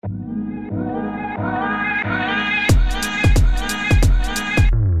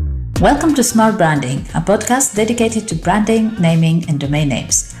Welcome to Smart Branding, a podcast dedicated to branding, naming, and domain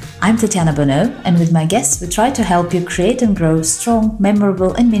names. I'm Tatiana Bonneau, and with my guests, we try to help you create and grow strong,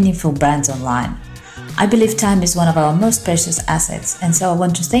 memorable, and meaningful brands online. I believe time is one of our most precious assets, and so I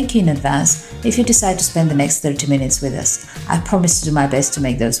want to thank you in advance if you decide to spend the next 30 minutes with us. I promise to do my best to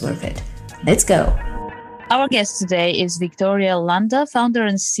make those worth it. Let's go! Our guest today is Victoria Landa, founder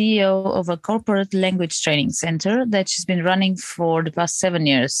and CEO of a corporate language training center that she's been running for the past 7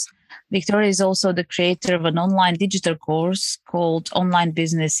 years. Victoria is also the creator of an online digital course called Online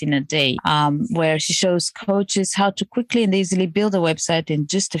Business in a Day, where she shows coaches how to quickly and easily build a website in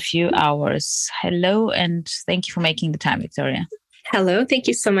just a few hours. Hello, and thank you for making the time, Victoria. Hello. Thank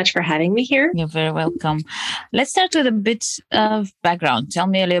you so much for having me here. You're very welcome. Let's start with a bit of background. Tell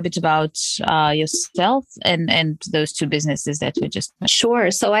me a little bit about yourself and those two businesses that we just mentioned. Sure.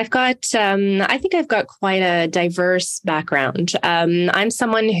 So I think I've got quite a diverse background. I'm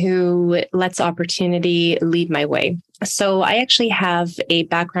someone who lets opportunity lead my way. So I actually have a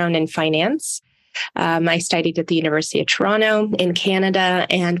background in finance. I studied at the University of Toronto in Canada.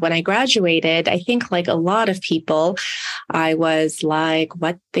 And when I graduated, I think like a lot of people, I was like,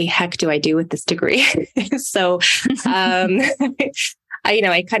 what the heck do I do with this degree? So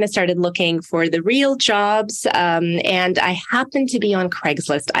I kind of started looking for the real jobs, and I happened to be on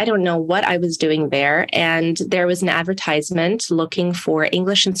Craigslist. I don't know what I was doing there. And there was an advertisement looking for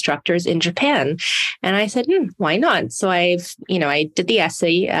English instructors in Japan. And I said, why not? So I did the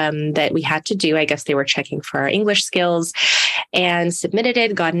essay that we had to do. I guess they were checking for our English skills and submitted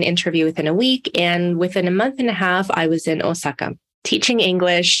it, got an interview within a week. And within a month and a half, I was in Osaka, teaching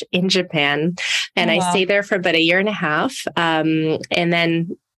English in Japan. And I stayed there for about a year and a half. And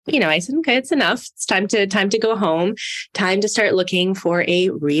then, I said, okay, it's enough. It's time to go home, time to start looking for a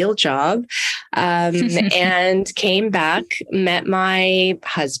real job. And came back, met my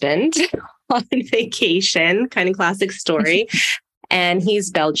husband on vacation, kind of classic story. And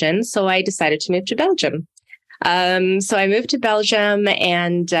he's Belgian. So I decided to move to Belgium. So I moved to Belgium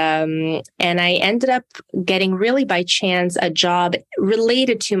and I ended up getting really by chance a job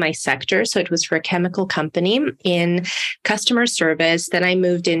related to my sector. So it was for a chemical company in customer service. Then I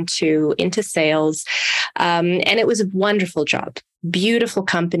moved into sales. And it was a wonderful job. Beautiful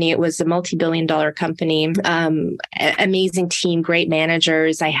company. It was a multi-billion-dollar company, amazing team, great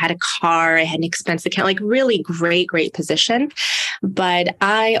managers. I had a car, I had an expense account, like really great position. But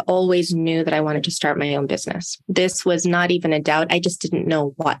I always knew that I wanted to start my own business. This was not even a doubt. I just didn't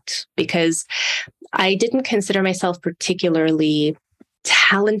know what, because I didn't consider myself particularly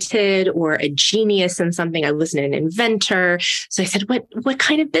talented or a genius in something. I wasn't an inventor. So I said, what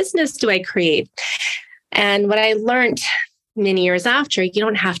kind of business do I create? And what I learned many years after, you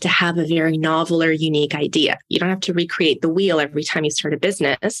don't have to have a very novel or unique idea. You don't have to recreate the wheel every time you start a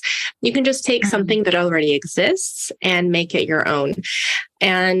business. You can just take something that already exists and make it your own.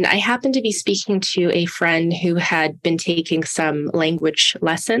 And I happened to be speaking to a friend who had been taking some language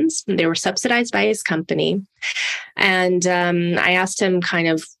lessons. They were subsidized by his company. And I asked him kind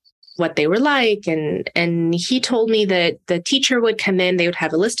of what they were like. And he told me that the teacher would come in, they would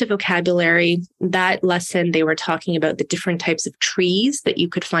have a list of vocabulary. That lesson, they were talking about the different types of trees that you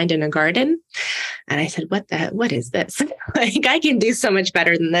could find in a garden. And I said, what is this? Like, I can do so much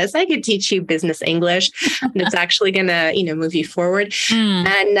better than this. I could teach you business English that's actually going to, move you forward.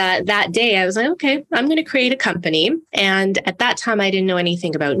 And that day I was like, okay, I'm going to create a company. And at that time, I didn't know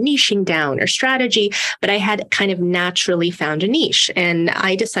anything about niching down or strategy, but I had kind of naturally found a niche. And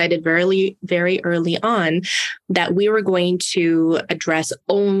I decided very, very early on that we were going to address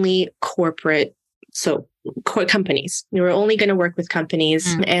only corporate companies. We were only going to work with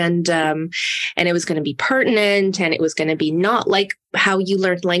companies, and it was going to be pertinent, and it was going to be not like how you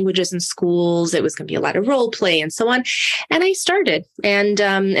learned languages in schools. It was going to be a lot of role play and so on. And I started, and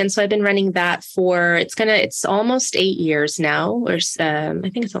so I've been running that for it's almost 8 years now, or I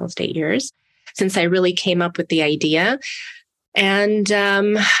think it's almost 8 years since I really came up with the idea, and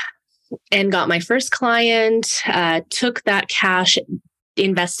got my first client. Took that cash,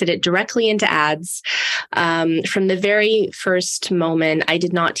 invested it directly into ads. From the very first moment, I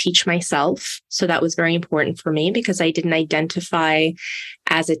did not teach myself. So that was very important for me because I didn't identify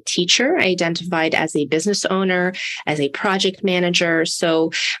as a teacher. I identified as a business owner, as a project manager.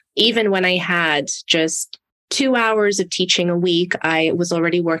 So even when I had just 2 hours of teaching a week, I was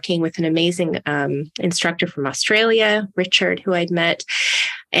already working with an amazing instructor from Australia, Richard, who I'd met.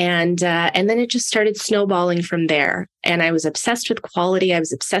 And then it just started snowballing from there. And I was obsessed with quality. I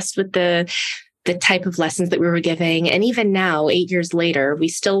was obsessed with the type of lessons that we were giving. And even now, 8 years later, we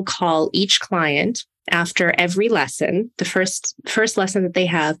still call each client after every lesson, the first lesson that they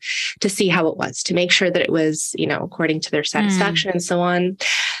have, to see how it was, to make sure that it was, according to their satisfaction and so on.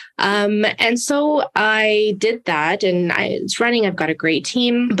 And so I did that, and it's running. I've got a great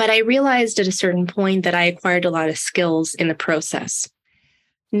team, but I realized at a certain point that I acquired a lot of skills in the process.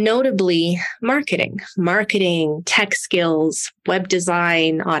 Notably, marketing, tech skills, web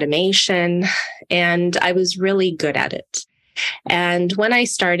design, automation, and I was really good at it. And when I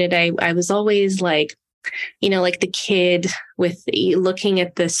started, I was always like, like the kid with looking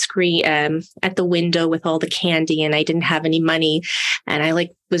at the screen, at the window with all the candy, and I didn't have any money, and I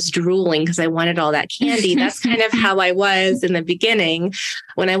was drooling because I wanted all that candy. That's kind of how I was in the beginning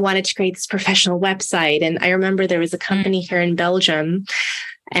when I wanted to create this professional website. And I remember there was a company here in Belgium,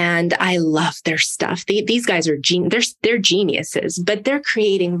 and I love their stuff. These guys are they're geniuses, but they're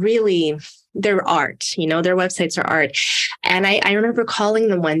creating really their art, their websites are art. And I remember calling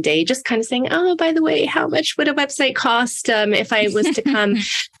them one day, just kind of saying, oh, by the way, how much would a website cost if I was to come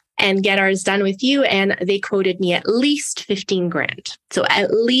and get ours done with you? And they quoted me at least 15 grand. So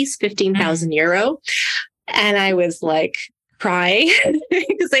at least 15,000 euro. And I was like crying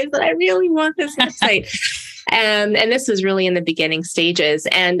because I said, I really want this website. And this was really in the beginning stages.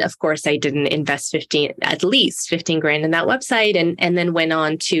 And of course, I didn't invest at least 15 grand in that website, and then went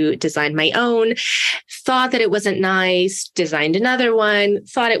on to design my own, thought that it wasn't nice, designed another one,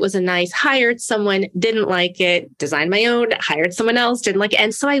 thought it wasn't nice, hired someone, didn't like it, designed my own, hired someone else, didn't like it.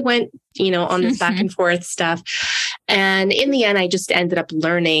 And so I went, on this back and forth stuff. And in the end, I just ended up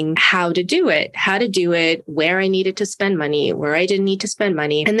learning how to do it, where I needed to spend money, where I didn't need to spend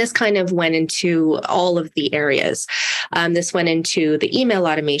money. And this kind of went into all of the areas. This went into the email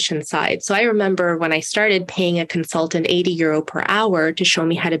automation side. So I remember when I started paying a consultant 80 euro per hour to show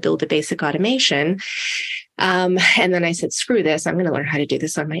me how to build a basic automation. And then I said, screw this, I'm going to learn how to do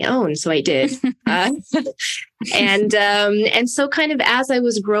this on my own. So I did. And so kind of as I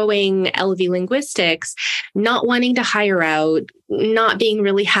was growing LV Linguistics, not wanting to hire out, not being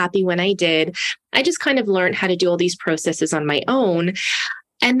really happy when I did, I just kind of learned how to do all these processes on my own.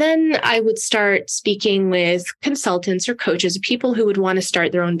 And then I would start speaking with consultants or coaches, people who would want to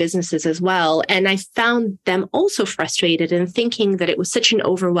start their own businesses as well. And I found them also frustrated and thinking that it was such an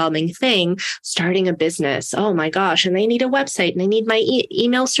overwhelming thing, starting a business. Oh my gosh. And they need a website, and they need my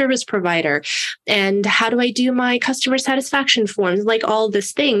email service provider. And how do I do my customer satisfaction forms? Like all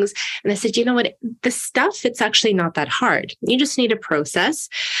these things. And I said, you know what? The stuff, it's actually not that hard. You just need a process.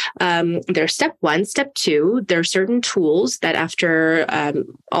 There's step 1, step 2. There are certain tools that after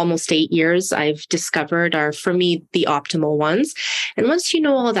almost 8 years I've discovered are, for me, the optimal ones. And once you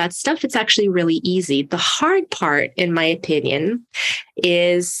know all that stuff, it's actually really easy. The hard part, in my opinion,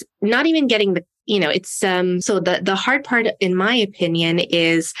 is not even getting the so the hard part, in my opinion,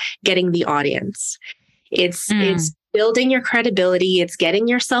 is getting the audience. It's building your credibility. It's getting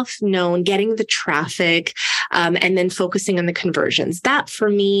yourself known, getting the traffic, and then focusing on the conversions. That for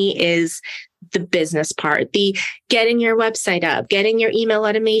me is the business part, the getting your website up, getting your email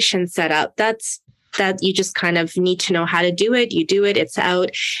automation set up. That you just kind of need to know how to do it. You do it, it's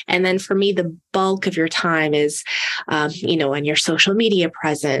out. And then for me, the bulk of your time is, on your social media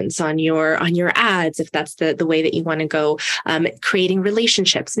presence, on your ads, if that's the way that you want to go, creating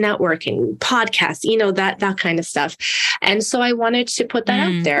relationships, networking, podcasts, that kind of stuff. And so I wanted to put that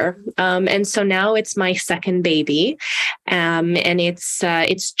out there. And so now it's my second baby, and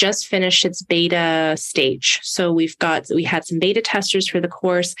it's just finished its beta stage. So we had some beta testers for the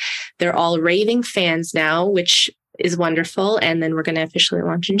course. They're all raving fans now, which is wonderful. And then we're going to officially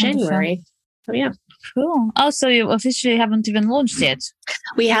launch in January. So yeah. Cool. Oh, so you officially haven't even launched yet?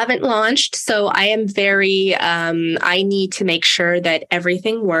 We haven't launched. So I am I need to make sure that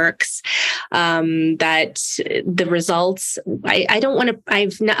everything works, that the results, I don't want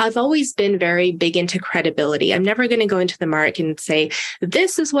to, I've always been very big into credibility. I'm never going to go into the market and say,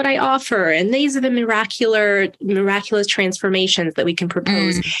 this is what I offer, and these are the miraculous transformations that we can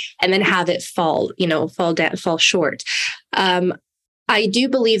propose, and then have it fall short. I do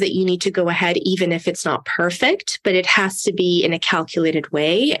believe that you need to go ahead, even if it's not perfect, but it has to be in a calculated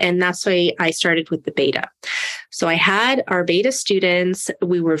way. And that's why I started with the beta. So I had our beta students.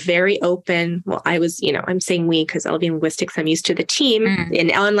 We were very open. Well, I was, I'm saying we because LV Linguistics, I'm used to the team. In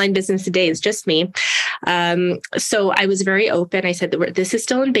online business today, it's just me. So I was very open. I said, this is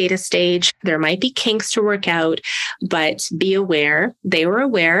still in beta stage. There might be kinks to work out, but be aware. They were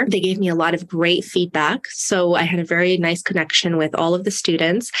aware. They gave me a lot of great feedback. So I had a very nice connection with all of of the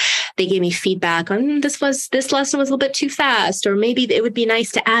students. They gave me feedback on this lesson was a little bit too fast, or maybe it would be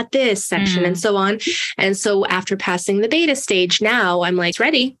nice to add this section and so on. And so after passing the beta stage, now I'm like, it's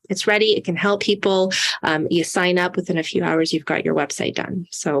ready. It's ready. It can help people. You sign up within a few hours, you've got your website done.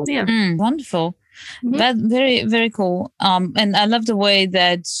 So yeah. Wonderful. That very, very cool. And I love the way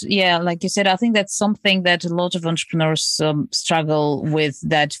that, like you said, I think that's something that a lot of entrepreneurs struggle with,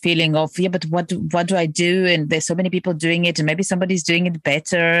 that feeling of, but what do I do? And there's so many people doing it, and maybe somebody's doing it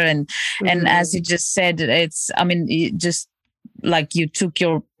better. And as you just said, just like you took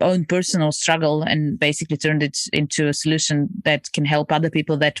your own personal struggle and basically turned it into a solution that can help other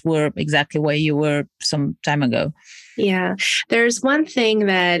people that were exactly where you were some time ago. Yeah. There's one thing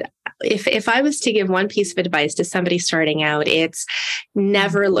that if I was to give one piece of advice to somebody starting out, it's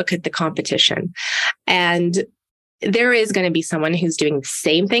never look at the competition. And there is going to be someone who's doing the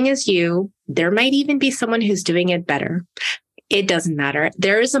same thing as you. There might even be someone who's doing it better. It doesn't matter.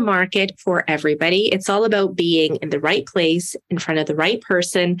 There is a market for everybody. It's all about being in the right place, in front of the right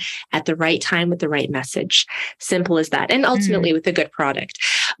person, at the right time with the right message. Simple as that. And ultimately with a good product.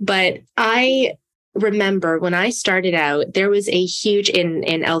 But I remember when I started out, there was a huge, in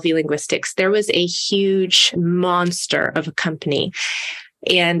LV Linguistics, there was a huge monster of a company.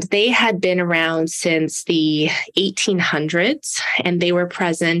 And they had been around since the 1800s, and they were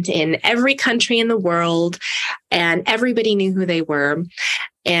present in every country in the world, and everybody knew who they were.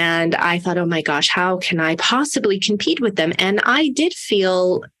 And I thought, oh my gosh, how can I possibly compete with them? And I did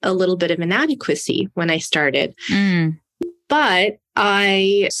feel a little bit of inadequacy when I started. But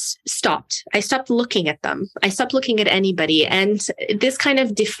I stopped. I stopped looking at them. I stopped looking at anybody. And this kind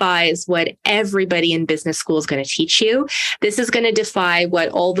of defies what everybody in business school is going to teach you. This is going to defy what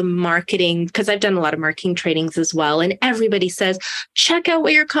all the marketing, because I've done a lot of marketing trainings as well. And everybody says, check out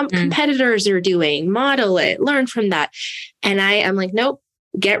what your competitors are doing, model it, learn from that. And I am like, nope,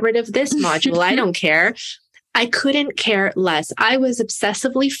 get rid of this module. I don't care. I couldn't care less. I was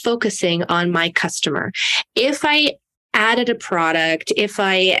obsessively focusing on my customer. If I added a product, if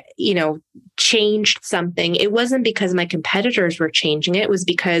I, changed something, it wasn't because my competitors were changing it. It was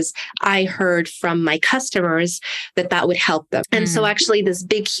because I heard from my customers that would help them. And so actually this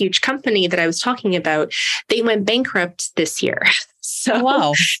big, huge company that I was talking about, they went bankrupt this year. So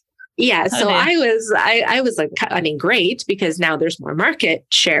wow. Yeah. So I was like, great, because now there's more market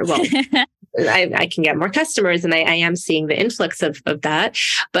share. Well, I can get more customers, and I am seeing the influx of that.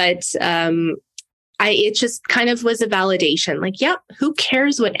 But, it just kind of was a validation. Like, yep, who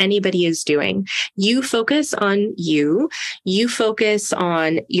cares what anybody is doing? You focus on you focus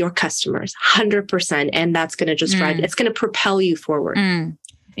on your customers 100%. And that's going to just drive, it's going to propel you forward.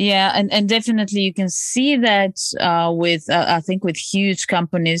 Yeah, and definitely you can see that with I think with huge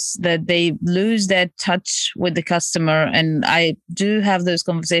companies, that they lose that touch with the customer. And I do have those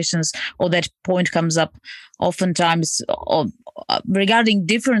conversations, or that point comes up oftentimes regarding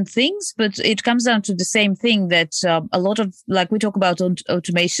different things, but it comes down to the same thing, that a lot of, like, we talk about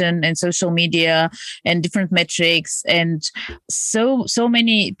automation and social media and different metrics, and so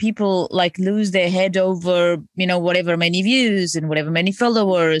many people like lose their head over, whatever many views and whatever many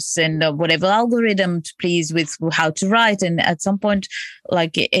followers and whatever algorithm to please with how to write. And at some point,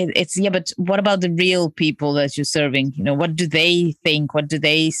 like it's but what about the real people that you're serving? What do they think? What do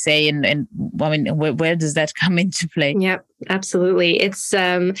they say? And I mean, where does that come into play? Yep. Absolutely. It's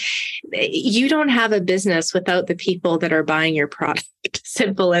you don't have a business without the people that are buying your product.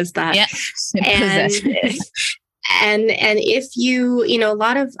 Simple as that. Yeah. And if you,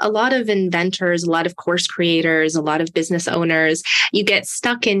 a lot of inventors, a lot of course creators, a lot of business owners, you get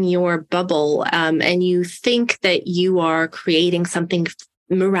stuck in your bubble, and you think that you are creating something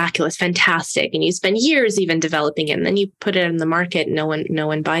miraculous, fantastic, and you spend years even developing it, and then you put it in the market, no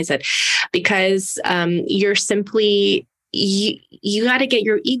one buys it, because you're simply, you got to get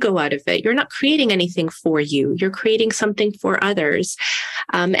your ego out of it. You're not creating anything for you. You're creating something for others.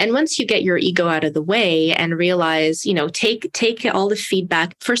 And once you get your ego out of the way and realize, take all the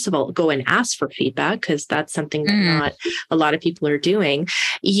feedback. First of all, go and ask for feedback, because that's something that not a lot of people are doing.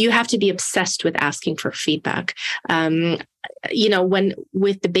 You have to be obsessed with asking for feedback. When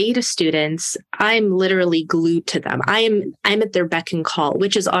with the beta students, I'm literally glued to them. I'm at their beck and call,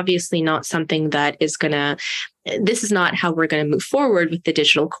 which is obviously not something that is this is not how we're going to move forward with the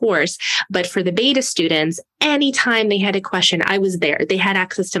digital course. But for the beta students, anytime they had a question, I was there. They had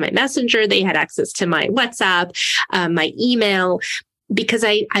access to my messenger. They had access to my WhatsApp, my email, because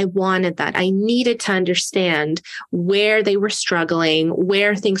I wanted that. I needed to understand where they were struggling,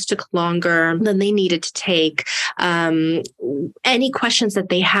 where things took longer than they needed to take, any questions that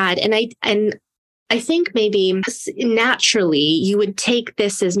they had. And I think maybe naturally you would take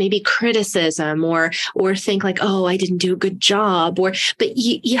this as maybe criticism or think like, oh, I didn't do a good job, but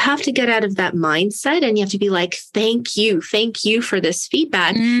you have to get out of that mindset and you have to be like, thank you for this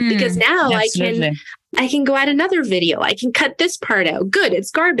feedback, because now absolutely. I can go add another video. I can cut this part out. Good.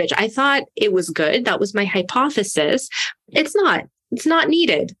 It's garbage. I thought it was good. That was my hypothesis. It's not. It's not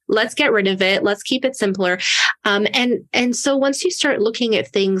needed. Let's get rid of it. Let's keep it simpler. And so once you start looking at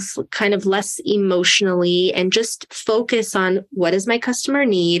things kind of less emotionally and just focus on what does my customer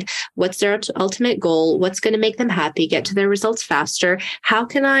need? What's their ultimate goal? What's going to make them happy? Get to their results faster? How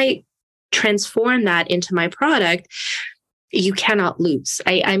can I transform that into my product? You cannot lose.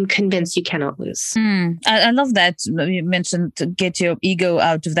 I'm convinced you cannot lose. I love that you mentioned to get your ego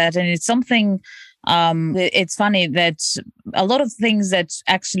out of that. And it's something, it's funny that a lot of things that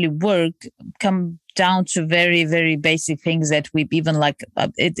actually work come down to very, very basic things that we've even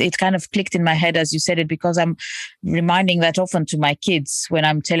it kind of clicked in my head as you said it, because I'm reminding that often to my kids when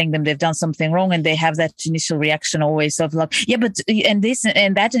I'm telling them they've done something wrong, and they have that initial reaction always of like, yeah, but and this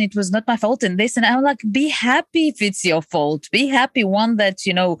and that, and it was not my fault and this. And I'm like, be happy if it's your fault. Be happy, one, that,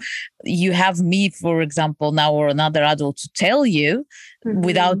 you have me, for example, now or another adult to tell you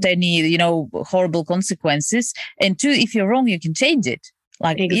without any, horrible consequences. And two, if you're wrong, you can change it.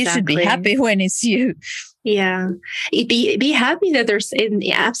 Like, exactly. You should be happy when it's you. Yeah. Be happy that there's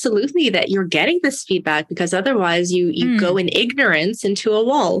absolutely that you're getting this feedback, because otherwise you go in ignorance into a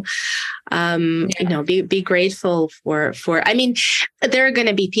wall. Be grateful for, I mean, there are going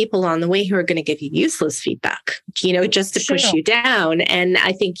to be people on the way who are going to give you useless feedback, just to push you down. And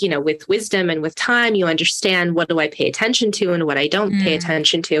I think, with wisdom and with time, you understand what do I pay attention to and what I don't pay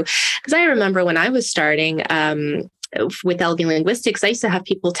attention to. Because I remember when I was starting, with LV Linguistics, I used to have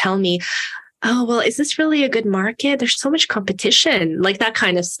people tell me, oh, well, is this really a good market? There's so much competition, like that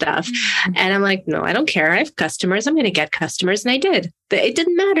kind of stuff. And I'm like, no, I don't care. I have customers. I'm going to get customers. And I did. It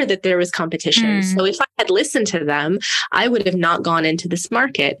didn't matter that there was competition. So if I had listened to them, I would have not gone into this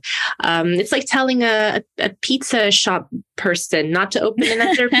market. It's like telling a pizza shop person not to open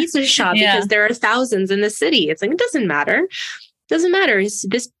another pizza shop because there are thousands in the city. It's like, it doesn't matter. Doesn't matter.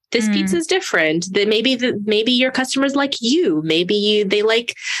 This pizza is different. That maybe your customers like you. Maybe they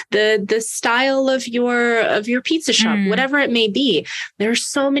like the style of your pizza shop. Whatever it may be. There are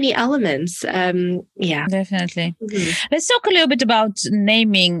so many elements. Definitely. Let's talk a little bit about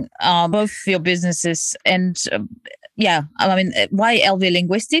naming both your businesses and. Why LV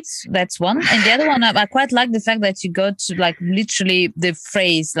Linguistics? That's one. And the other one, I quite like the fact that you go to like literally the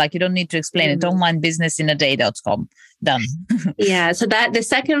phrase, like you don't need to explain it. Online business in a day.com. Done. Yeah. So the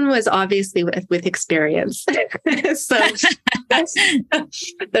second was obviously with experience. So that's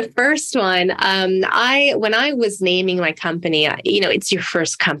the first one. When I was naming my company, it's your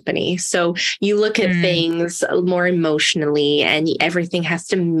first company. So you look at things more emotionally and everything has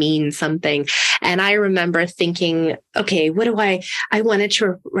to mean something. And I remember thinking, okay, what do I wanted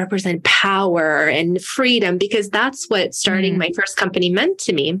to represent power and freedom, because that's what starting my first company meant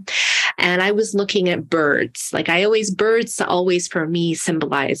to me. And I was looking at birds. Birds always for me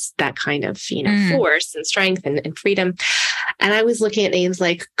symbolize that kind of, force and strength and freedom. And I was looking at names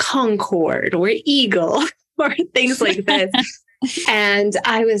like Concord or Eagle or things like this. And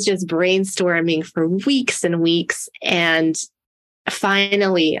I was just brainstorming for weeks and weeks. And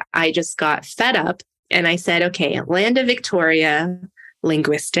finally, I just got fed up and I said, okay, Landa, Victoria,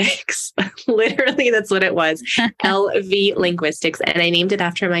 Linguistics. Literally, that's what it was. LV Linguistics. And I named it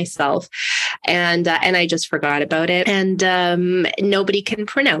after myself. And I just forgot about it. And nobody can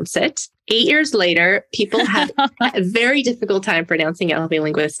pronounce it. 8 years later, people have a very difficult time pronouncing LV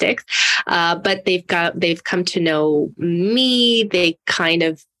Linguistics. But they've come to know me. They kind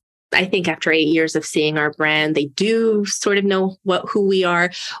of, I think after 8 years of seeing our brand, they do sort of know who we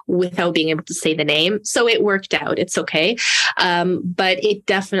are without being able to say the name. So it worked out. It's okay. But it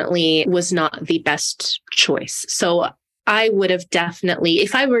definitely was not the best choice. So I would have definitely,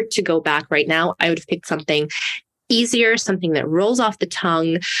 if I were to go back right now, I would have picked something easier, something that rolls off the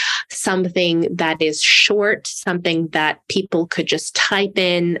tongue, something that is short, something that people could just type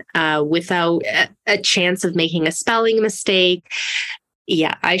in without a chance of making a spelling mistake.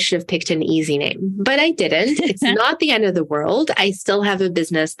 Yeah, I should have picked an easy name, but I didn't. It's not the end of the world. I still have a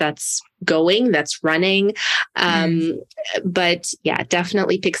business that's going, that's running. But yeah,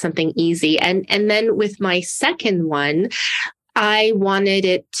 definitely pick something easy. And then with my second one, I wanted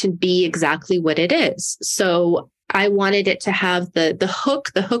it to be exactly what it is. So I wanted it to have the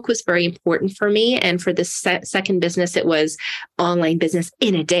hook. The hook was very important for me. And for the second business, it was online business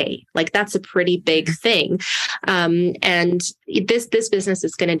in a day. Like that's a pretty big thing. And this business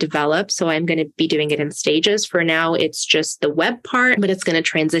is going to develop. So I'm going to be doing it in stages. For now, it's just the web part, but it's going to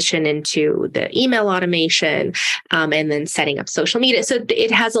transition into the email automation, and then setting up social media. So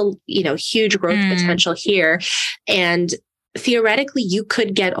it has a, huge growth potential here. And theoretically, you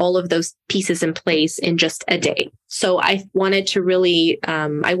could get all of those pieces in place in just a day. So I wanted to really,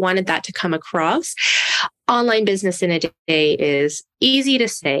 I wanted that to come across. Online business in a day is easy to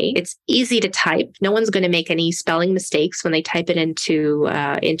say. It's easy to type. No one's going to make any spelling mistakes when they type it into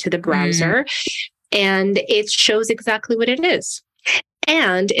the browser. And it shows exactly what it is.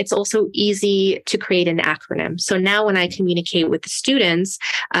 And it's also easy to create an acronym. So now when I communicate with the students,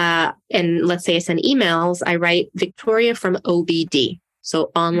 and let's say I send emails, I write Victoria from OBD.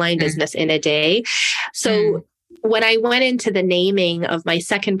 So online business in a day. So when I went into the naming of my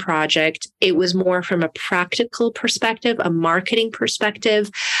second project, it was more from a practical perspective, a marketing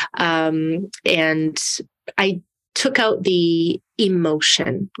perspective. And I took out the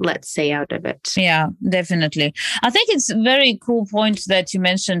emotion, let's say, out of it. Yeah, definitely. I think it's a very cool point that you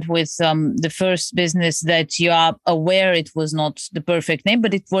mentioned with the first business, that you are aware it was not the perfect name,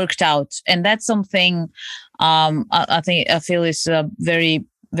 but it worked out. And that's something I feel is very,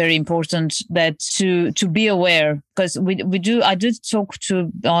 very important, that to be aware, because I do talk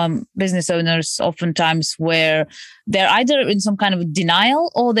to business owners oftentimes where they're either in some kind of denial,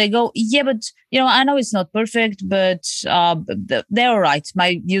 or they go, yeah, but I know it's not perfect, but they're all right.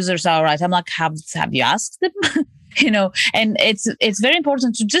 My users are all right. I'm like, have you asked them? And it's very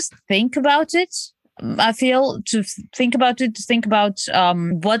important to just think about it. I feel to think about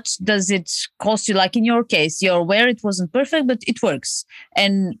what does it cost you? Like in your case, you're aware it wasn't perfect, but it works.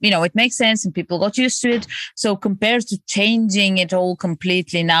 And, it makes sense and people got used to it. So compared to changing it all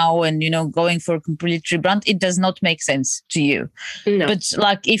completely now and, going for a complete rebrand, it does not make sense to you. No. But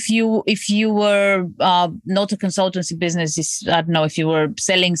like if you were not a consultancy business, I don't know, if you were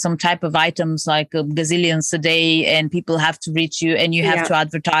selling some type of items like gazillions a day and people have to reach you and you have to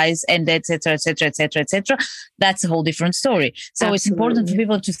advertise and et cetera, that's a whole different story. So Absolutely. It's important for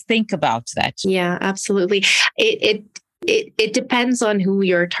people to think about that. Yeah, absolutely. It depends on who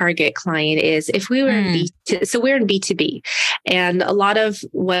your target client is. If we were in we're in B2B, and a lot of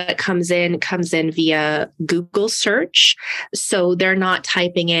what comes in via Google search. So they're not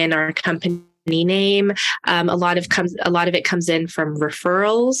typing in our company name. A lot of it comes in from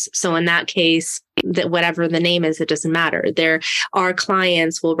referrals. So in that case, that whatever the name is, it doesn't matter. Our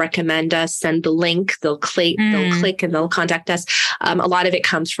clients will recommend us, send the link, they'll click and they'll contact us. A lot of it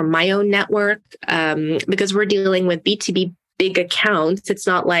comes from my own network, because we're dealing with B2B big accounts. It's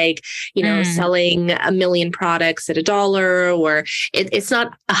not like, selling 1 million products at $1, or it's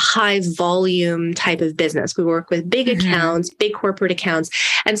not a high volume type of business. We work with big accounts, big corporate accounts.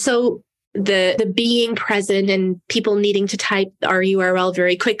 And so the being present and people needing to type our URL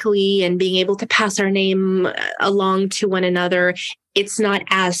very quickly and being able to pass our name along to one another, it's not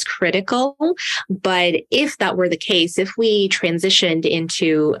as critical. But if that were the case, if we transitioned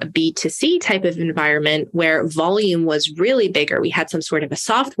into a B2C type of environment where volume was really bigger, we had some sort of a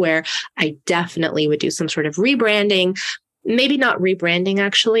software, I definitely would do some sort of rebranding. Maybe not rebranding,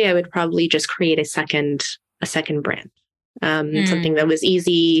 actually. I would probably just create a second brand. Something that was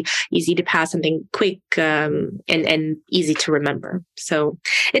easy to pass, something quick, and easy to remember. So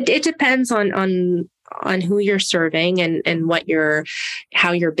it depends on who you're serving and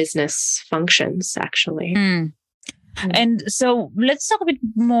how your business functions, actually. And so let's talk a bit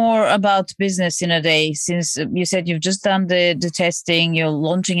more about business in a day, since you said you've just done the testing, you're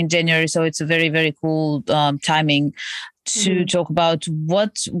launching in January. So it's a very, very cool timing to talk about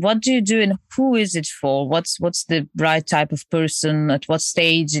what do you do and who is it for? What's the right type of person, at what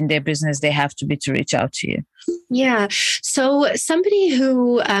stage in their business they have to be to reach out to you? Yeah. So somebody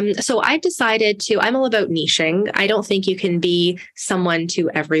who, so I decided I'm all about niching. I don't think you can be someone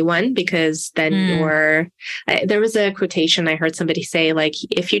to everyone, because then there was a quotation I heard somebody say, like,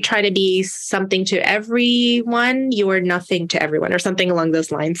 if you try to be something to everyone, you are nothing to everyone, or something along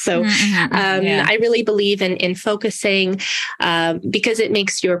those lines. So I really believe in focusing, because it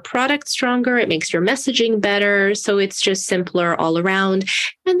makes your product stronger. It makes your messaging better. So it's just simpler all around.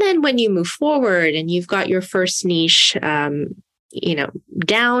 And then when you move forward and you've got your first niche,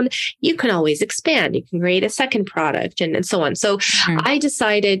 down, you can always expand. You can create a second product and so on. So I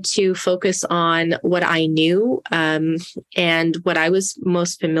decided to focus on what I knew, and what I was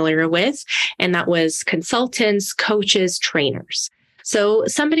most familiar with. And that was consultants, coaches, trainers. So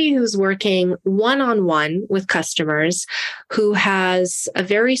somebody who's working one-on-one with customers, who has a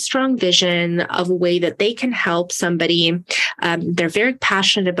very strong vision of a way that they can help somebody. They're very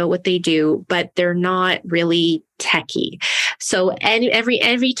passionate about what they do, but they're not really techie. So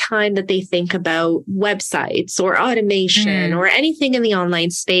every time that they think about websites or automation or anything in the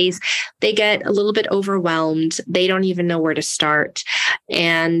online space, they get a little bit overwhelmed. They don't even know where to start.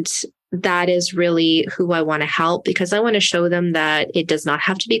 And that is really who I want to help, because I want to show them that it does not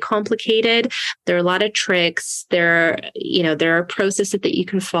have to be complicated. There are a lot of tricks. There are processes that you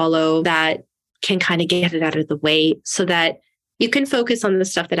can follow that can kind of get it out of the way so that you can focus on the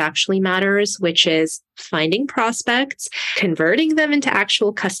stuff that actually matters, which is finding prospects, converting them into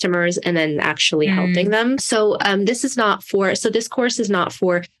actual customers, and then actually helping them. So this course is not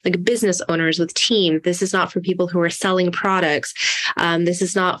for like business owners with team. This is not for people who are selling products. This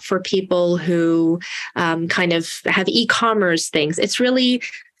is not for people who kind of have e-commerce things. It's really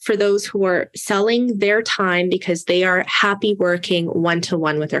for those who are selling their time because they are happy working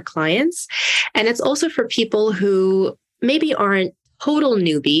one-to-one with their clients. And it's also for people who maybe aren't total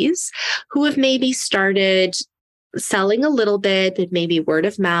newbies, who have maybe started selling a little bit, but maybe word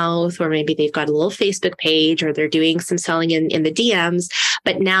of mouth, or maybe they've got a little Facebook page, or they're doing some selling in the DMs,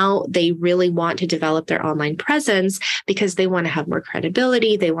 but now they really want to develop their online presence because they want to have more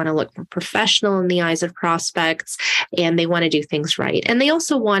credibility. They want to look more professional in the eyes of prospects, and they want to do things right. And they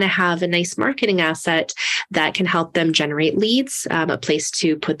also want to have a nice marketing asset that can help them generate leads, a place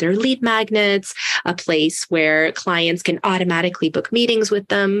to put their lead magnets, a place where clients can automatically book meetings with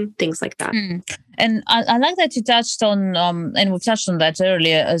them, things like that. And I like that you touched on, and we've touched on that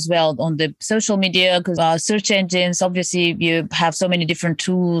earlier as well, on the social media, because search engines, obviously you have so many different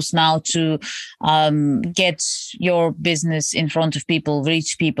tools now to get your business in front of people,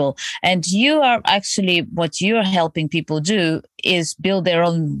 reach people. And you are actually, what you're helping people do is build their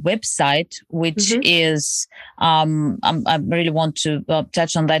own website, which is, I really want to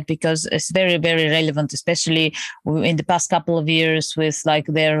touch on that because it's very, very relevant, especially in the past couple of years with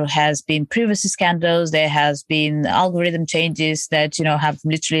there has been privacy scandals, there has been algorithm changes that, have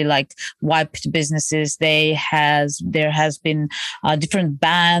literally wiped businesses. There has been different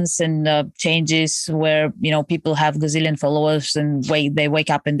bans and changes where, people have gazillion followers and they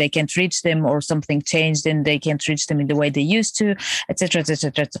wake up and they can't reach them, or something changed and they can't reach them in the way they used to, etc.,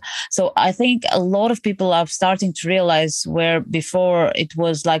 etc. So I think a lot of people are starting to realize where before it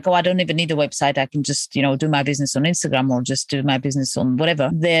was like, oh, I don't even need a website. I can just, do my business on Instagram or just do my business on whatever.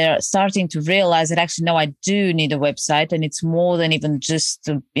 They're starting to realize that actually, no, I do need a website. And it's more than even just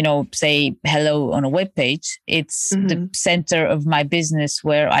to, say hello on a web page. It's the center of my business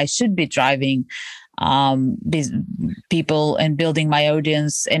where I should be driving people and building my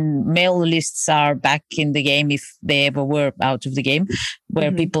audience, and mail lists are back in the game if they ever were out of the game,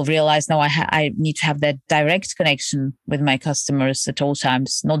 where people realize now I need to have that direct connection with my customers at all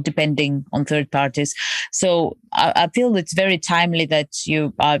times, not depending on third parties. So I feel it's very timely that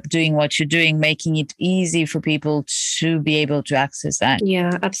you are doing what you're doing, making it easy for people to be able to access that.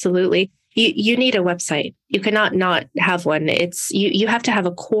 Yeah, absolutely. You need a website. You cannot not have one. You have to have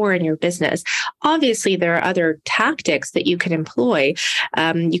a core in your business. Obviously, there are other tactics that you can employ.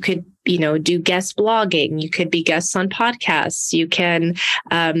 You could, do guest blogging. You could be guests on podcasts. You can,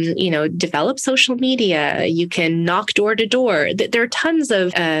 develop social media. You can knock door to door. There are tons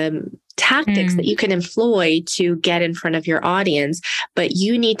of tactics that you can employ to get in front of your audience, but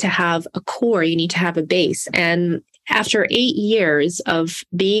you need to have a core. You need to have a base. And after 8 years of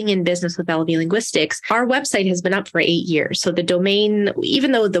being in business with LV Linguistics, our website has been up for 8 years. So the domain,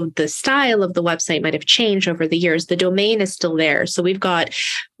 even though the style of the website might have changed over the years, the domain is still there. So we've got,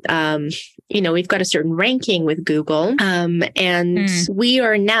 we've got a certain ranking with Google, and we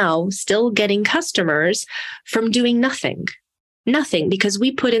are now still getting customers from doing nothing, because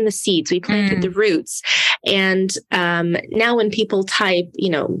we put in the seeds, we planted the roots. And now when people type,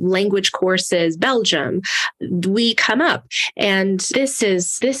 language courses, Belgium, we come up. And this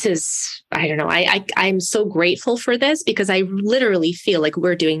is, I don't know, I'm so grateful for this, because I literally feel like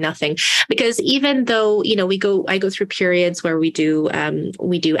we're doing nothing. Because even though, I go through periods where we do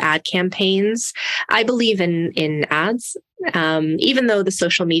ad campaigns. I believe in ads. Even though the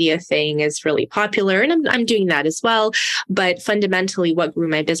social media thing is really popular, and I'm doing that as well. But fundamentally, what grew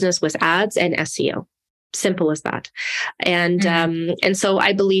my business was ads and SEO. Simple as that. And so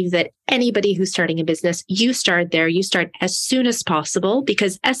I believe that anybody who's starting a business, you start there. You start as soon as possible,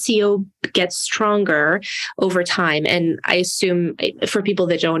 because SEO gets stronger over time. And I assume for people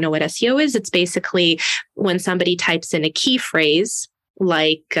that don't know what SEO is, it's basically when somebody types in a key phrase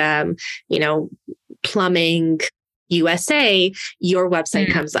like, plumbing, USA, your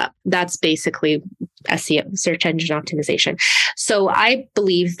website comes up. That's basically SEO, search engine optimization. So I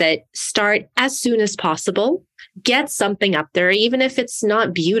believe that start as soon as possible. Get something up there, even if it's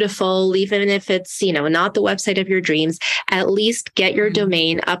not beautiful, even if it's, not the website of your dreams, at least get your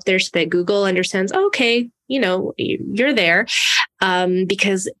domain up there so that Google understands, okay, you're there.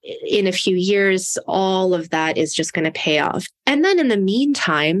 Because in a few years, all of that is just going to pay off. And then in the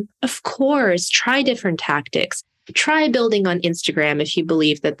meantime, of course, try different tactics. Try building on Instagram if you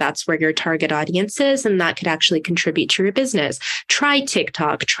believe that that's where your target audience is and that could actually contribute to your business. Try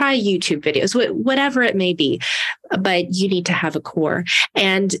TikTok, try YouTube videos, whatever it may be. But you need to have a core.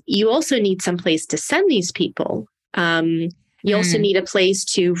 And you also need some place to send these people. You also need a place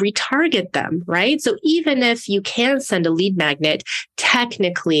to retarget them, right? So even if you can send a lead magnet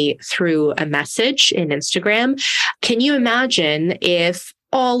technically through a message in Instagram, can you imagine if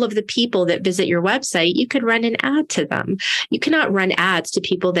all of the people that visit your website, you could run an ad to them. You cannot run ads to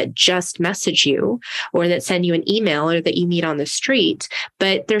people that just message you or that send you an email or that you meet on the street.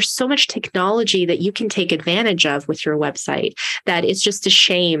 But there's so much technology that you can take advantage of with your website that it's just a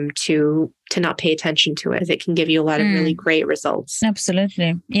shame to not pay attention to it. It can give you a lot of really great results.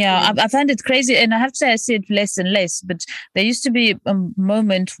 Absolutely. Yeah, I find it crazy. And I have to say, I see it less and less. But there used to be a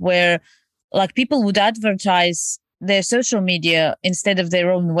moment where people would advertise their social media instead of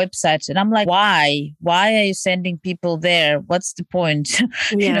their own website. And I'm like, why? Why are you sending people there? What's the point?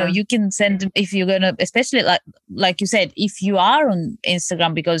 Yeah. You can send if you're going to, especially like you said, if you are on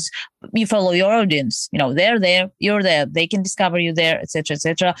Instagram because you follow your audience, they're there, you're there, they can discover you there,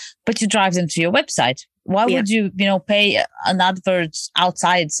 etc., but you drive them to your website. Why would you, pay an advert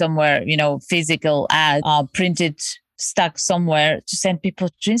outside somewhere, physical ad, printed stuck somewhere to send people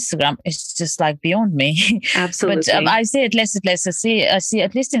to Instagram? It's just beyond me. Absolutely. But I see it less and less. I see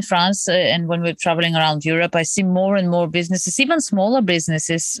at least in France and when we're traveling around Europe, I see more and more businesses, even smaller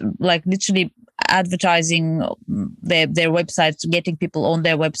businesses, literally advertising their websites, getting people on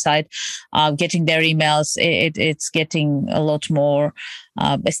their website, getting their emails. It's getting a lot more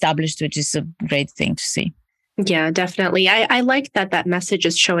established, which is a great thing to see. Yeah, definitely. I like that message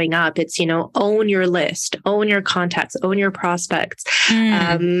is showing up. It's, own your list, own your contacts, own your prospects.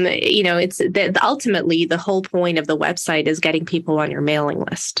 It's ultimately the whole point of the website is getting people on your mailing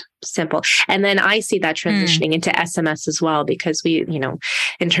list. Simple. And then I see that transitioning into SMS as well, because we,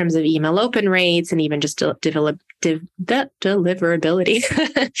 in terms of email open rates and even just deliverability,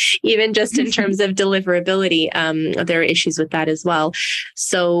 even just in terms of deliverability, there are issues with that as well.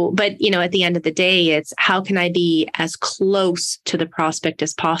 So, but, at the end of the day, it's how can I be as close to the prospect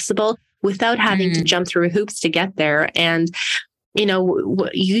as possible without having to jump through hoops to get there. And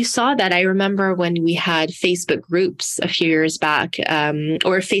you saw that. I remember when we had Facebook groups a few years back,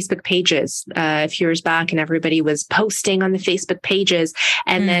 or Facebook pages a few years back, and everybody was posting on the Facebook pages.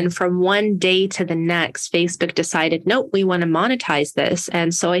 And then from one day to the next, Facebook decided, nope, we want to monetize this.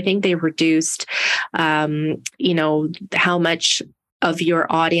 And so I think they reduced, how much of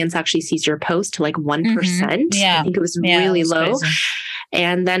your audience actually sees your post to 1%. Yeah. I think it was really low. Crazy.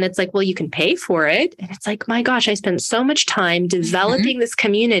 And then it's well, you can pay for it. And it's my gosh, I spent so much time developing this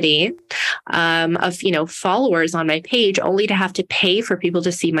community of, followers on my page only to have to pay for people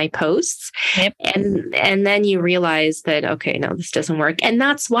to see my posts. Yep. And then you realize that, okay, no, this doesn't work. And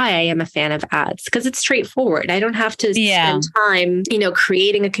that's why I am a fan of ads, because it's straightforward. I don't have to spend time,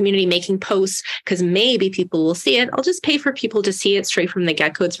 creating a community, making posts, because maybe people will see it. I'll just pay for people to see it straight from the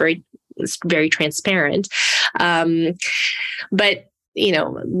get-go. It's very transparent. But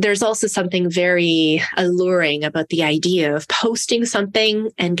there's also something very alluring about the idea of posting something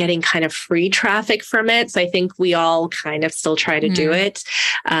and getting kind of free traffic from it. So I think we all kind of still try to do it.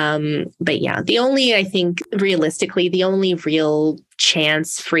 But yeah, I think realistically, the only real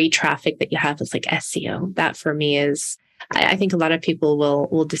chance free traffic that you have is SEO. That for me is, I think a lot of people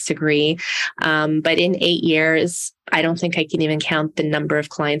will disagree. But in 8 years, I don't think I can even count the number of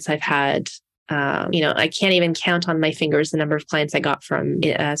clients I've had. I can't even count on my fingers the number of clients I got from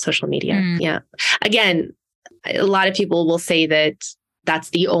social media. Yeah. Again, a lot of people will say that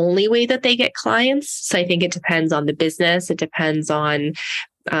that's the only way that they get clients. So I think it depends on the business. It depends on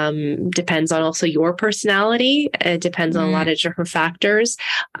also your personality. It depends on a lot of different factors.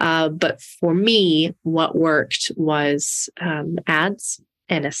 But for me, what worked was ads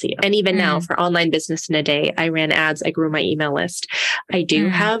and SEO. And even now for online business in a day, I ran ads. I grew my email list. I do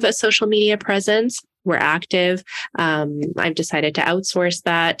have a social media presence. we're active. I've decided to outsource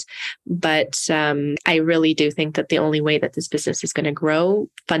that, but I really do think that the only way that this business is going to grow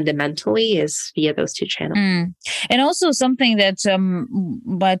fundamentally is via those two channels. And also something that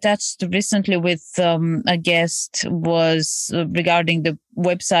I touched recently with a guest was regarding the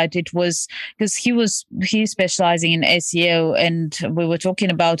website. It was because he's specializing in SEO, and we were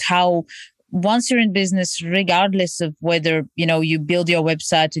talking about how once you're in business, regardless of whether, you build your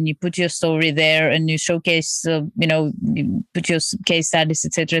website and you put your story there and you showcase, you put your case studies,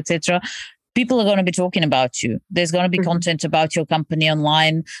 etc., people are going to be talking about you. There's going to be content about your company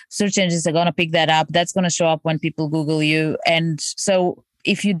online. Search engines are going to pick that up. That's going to show up when people Google you. And so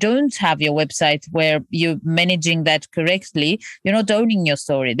if you don't have your website where you're managing that correctly, you're not owning your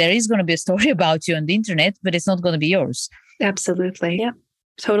story. There is going to be a story about you on the internet, but it's not going to be yours. Absolutely. Yeah.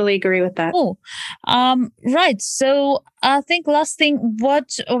 Totally agree with that. Oh, right. So I think last thing,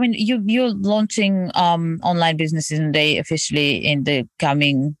 you're launching online businesses in a day officially in the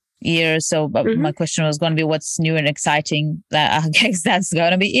coming year. So my question was going to be what's new and exciting. I guess that's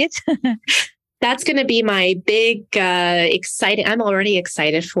going to be it. That's going to be my big, exciting. I'm already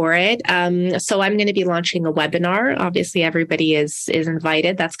excited for it. So I'm going to be launching a webinar. Obviously, everybody is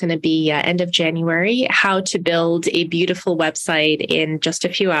invited. That's going to be end of January. How to build a beautiful website in just a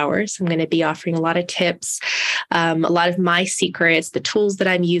few hours. I'm going to be offering a lot of tips, a lot of my secrets, the tools that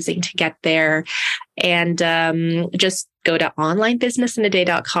I'm using to get there, and just go to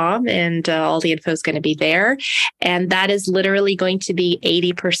onlinebusinessinaday.com and all the info is going to be there. And that is literally going to be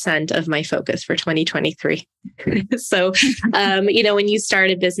 80% of my focus for 2023. So, when you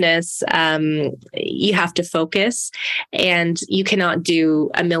start a business, you have to focus and you cannot do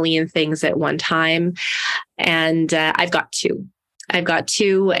a million things at one time. And I've got two.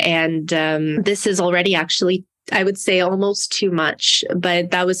 And this is already actually, I would say, almost too much,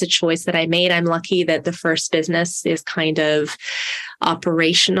 but that was a choice that I made. I'm lucky that the first business is kind of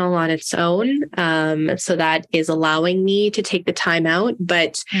operational on its own. So that is allowing me to take the time out.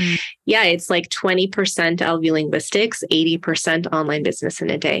 But yeah, it's like 20% LV Linguistics, 80% online business in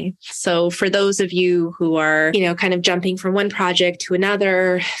a day. So for those of you who are, kind of jumping from one project to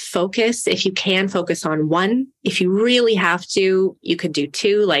another, focus. If you can, focus on one. If you really have to, you could do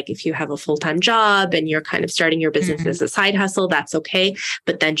two. Like if you have a full-time job and you're kind of starting your business as a side hustle, that's okay.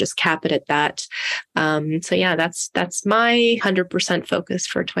 But then just cap it at that. So yeah, that's my 100% focus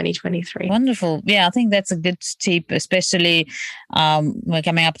for 2023. Wonderful. Yeah, I think that's a good tip, especially we're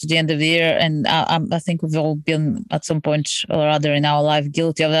coming up to the end of the year. And I think we've all been at some point or other in our life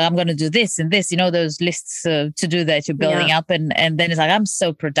guilty of, I'm going to do this and this, those lists to do that you're building up. And then it's like, I'm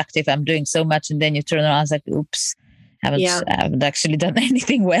so productive. I'm doing so much. And then you turn around, it's like, oops. I haven't actually done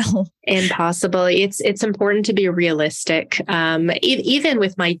anything well. Impossible. It's important to be realistic. Even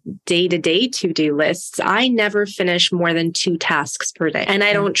with my day-to-day to-do lists, I never finish more than 2 tasks per day. And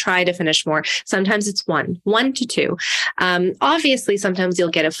I don't try to finish more. Sometimes it's 1 to 2. Obviously, sometimes you'll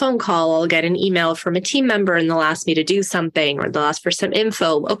get a phone call, I'll get an email from a team member and they'll ask me to do something or they'll ask for some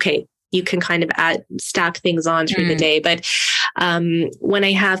info. Okay. You can kind of stack things on through the day. But when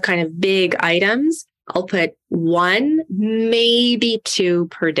I have kind of big items, I'll put 1, maybe 2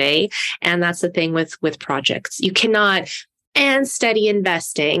 per day. And that's the thing with projects. You cannot and study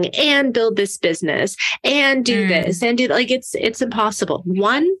investing and build this business and do this and do it's impossible.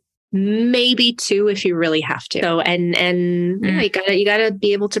 1, maybe 2 if you really have to. So you gotta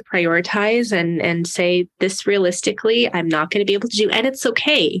be able to prioritize and say this realistically, I'm not going to be able to do, and it's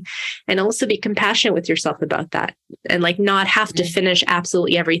okay. And also be compassionate with yourself about that, and not have to finish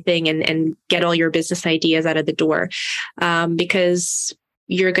absolutely everything and get all your business ideas out of the door, because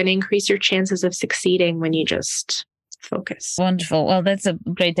you're going to increase your chances of succeeding when you just focus. Wonderful. Well, that's a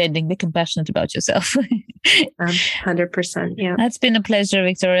great ending. Be compassionate about yourself. 100%. Yeah. That's been a pleasure,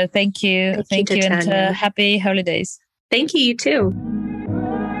 Victoria. Thank you. Thank you. And happy holidays. Thank you. You too.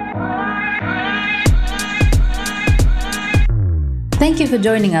 Thank you for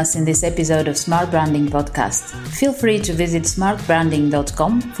joining us in this episode of Smart Branding Podcast. Feel free to visit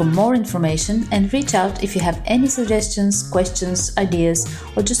smartbranding.com for more information and reach out if you have any suggestions, questions, ideas,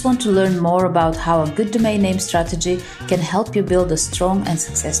 or just want to learn more about how a good domain name strategy can help you build a strong and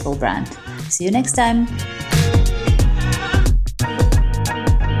successful brand. See you next time.